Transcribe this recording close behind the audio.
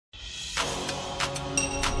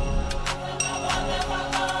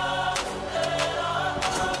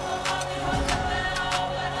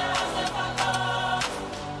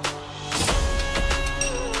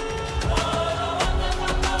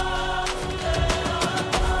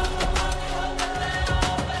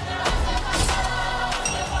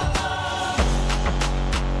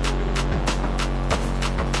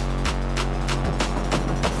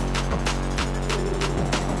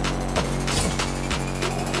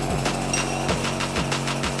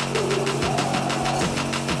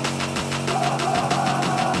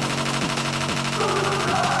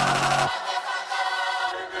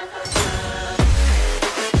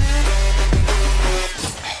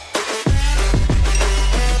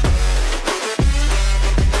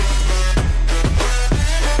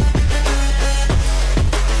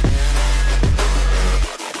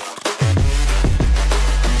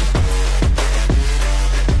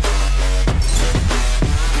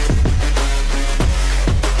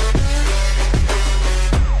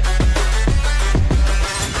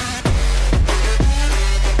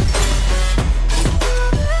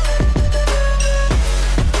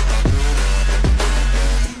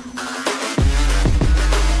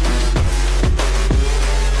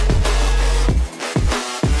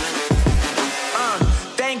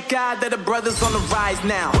that the brothers on the rise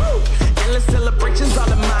now. Endless celebrations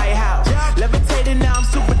all in my house. Levitating now, I'm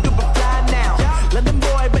super duper fly now. London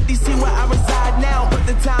boy, but DC where I reside now. Put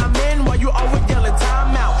the time in while you always yelling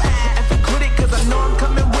time out. And for credit, cause I know I'm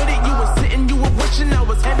coming with it. You were sitting, you were wishing I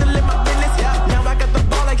was handling my business. Now I got the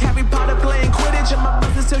ball like Harry Potter playing Quidditch. And my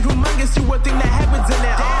business so humongous, you would think that happens in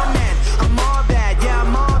it. Damn man, I'm all that, yeah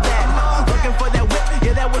I'm all that. Working for that whip,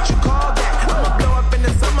 yeah that what you call that. I'ma blow up in the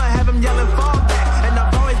summer, have him yelling fall back. And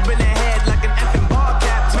I've always been ahead like an effing ball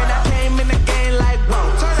cap. Man, I came in the game like whoa.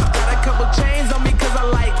 Got a couple chains on me cause I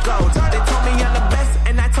like gold. They told me I'm the best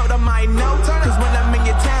and I told them I know. Cause when I'm in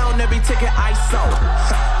your town, every ticket I sold.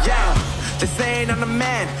 Yeah, they saying I'm the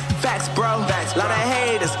man. Facts, bro. Lot of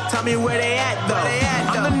haters, tell me where they at though.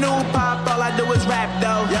 I'm the new pop, all I do is rap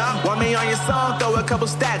though. Want me on your song, throw a couple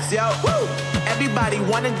stacks, yo. Woo! Everybody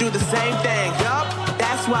wanna do the same thing. Yup,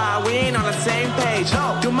 that's why we ain't on the same page.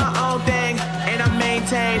 Do my own thing, and I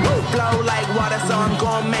maintain. Flow like water, so I'm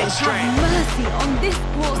going mainstream. Have mercy on this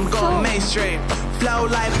poor I'm soul. going mainstream. Flow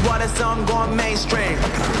like water, so I'm going mainstream.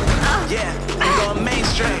 Yeah, I'm going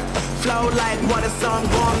mainstream. Flow like water, so I'm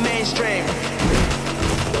going mainstream.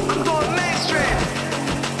 I'm going mainstream.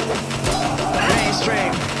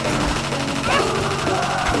 Mainstream.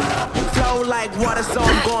 Flow like water, so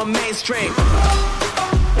I'm going mainstream.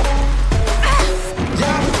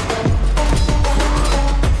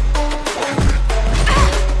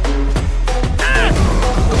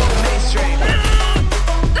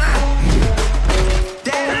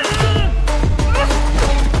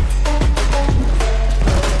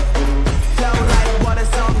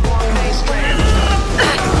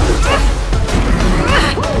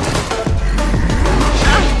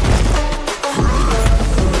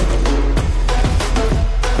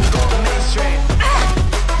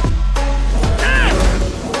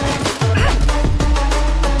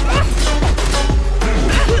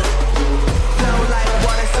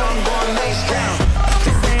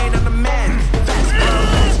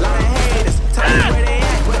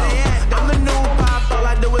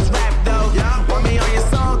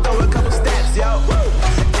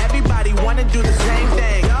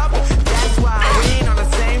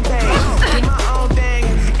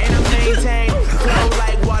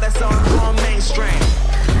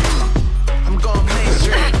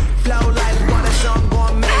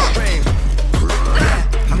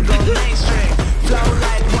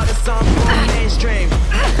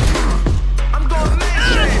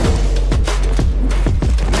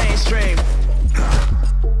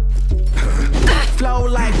 Flow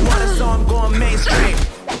like water, so I'm going mainstream.